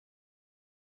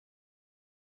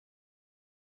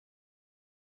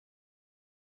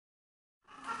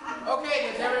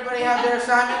Okay, does everybody have their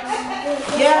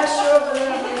assignments? Yeah, sure, but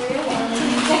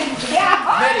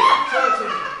Betty, show it to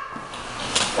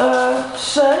me.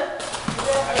 sir?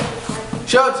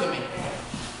 Show it to me.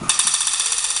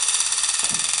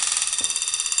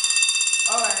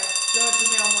 Alright, show it to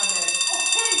me on Monday.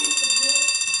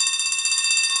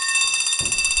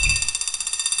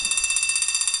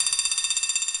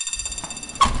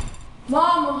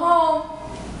 Mom, I'm home.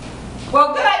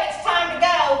 Well, good. It's time to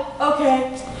go.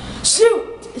 Okay.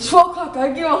 Shoot! It's 4 o'clock.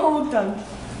 I get my homework done.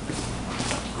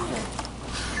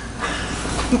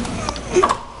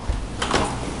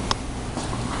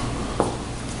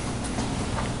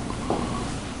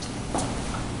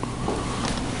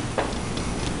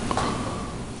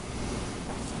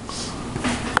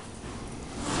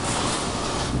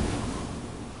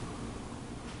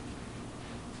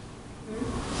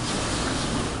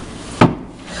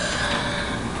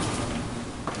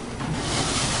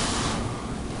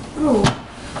 Oh.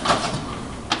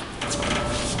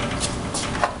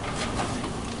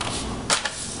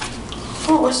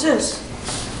 Oh, what's this?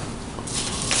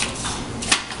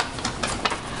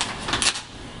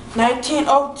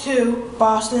 1902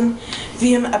 Boston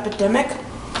VM epidemic.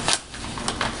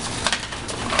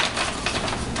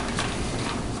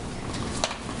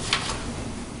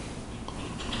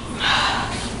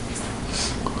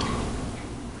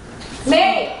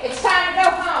 Minnie, it's time to go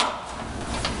home.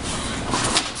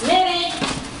 Minnie.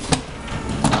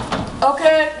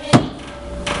 Okay. Minnie.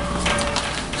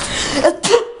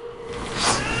 Action.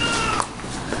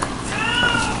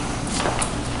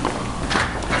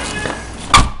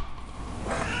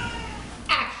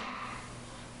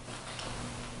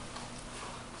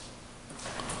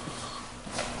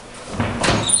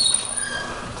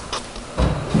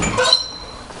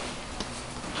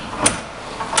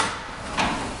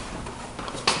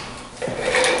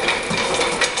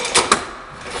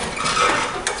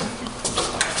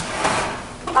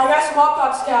 I got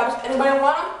smallpox scabs. Anybody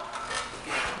want them?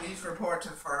 Please report to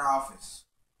the front office.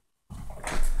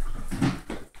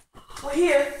 We're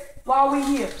here. Why are we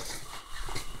here?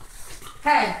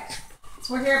 Hey,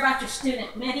 so we're here about your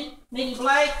student, Minnie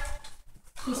Blake.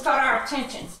 He's caught our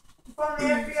attention. From the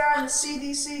FBI and the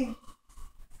CDC.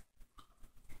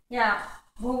 Yeah,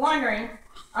 we're wondering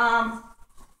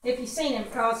if you've seen him,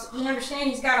 because we understand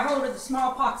he's got a hold of the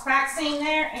smallpox vaccine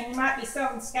there, and he might be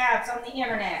selling scabs on the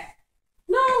internet.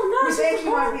 No, We nurse think is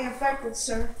you the might point. be infected,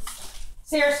 sir.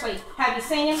 Seriously, have you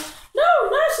seen him? No,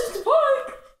 nurse is the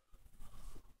point.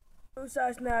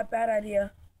 Suicide's not a bad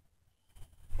idea.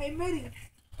 Hey, Mitty.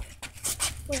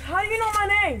 Wait, how do you know my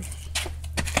name?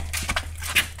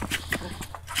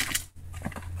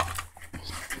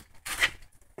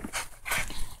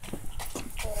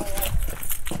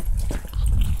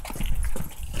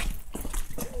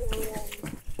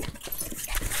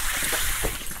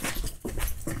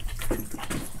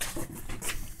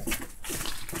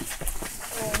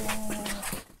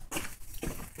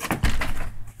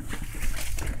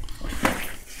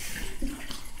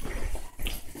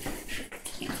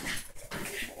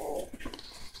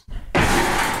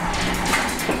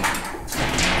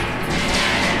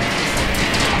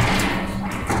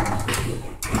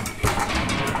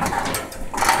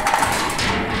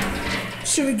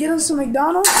 Should we get him some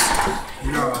McDonald's?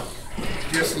 No,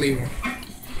 just leave him.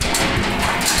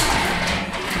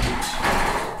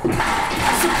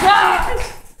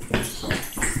 Surprise!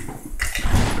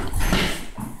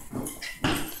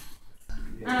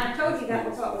 I told you that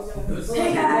was what was doing.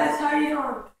 Hey guys, how you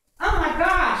doing? Oh my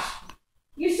gosh!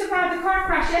 You survived the car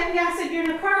crash. The FBI said you're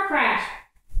in a car crash.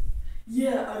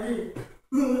 Yeah, I did.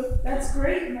 That's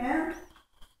great, man.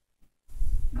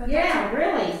 Yeah,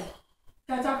 really?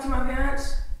 Can I talk to my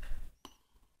parents?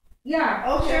 Yeah,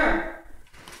 Okay. sure.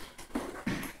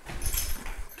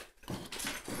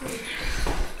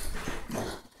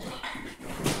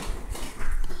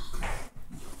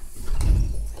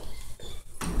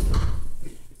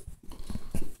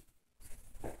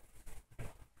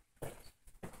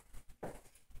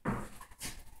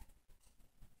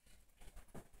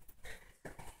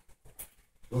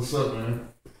 What's up, man?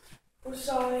 I'm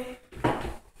sorry.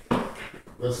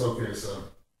 That's okay, son.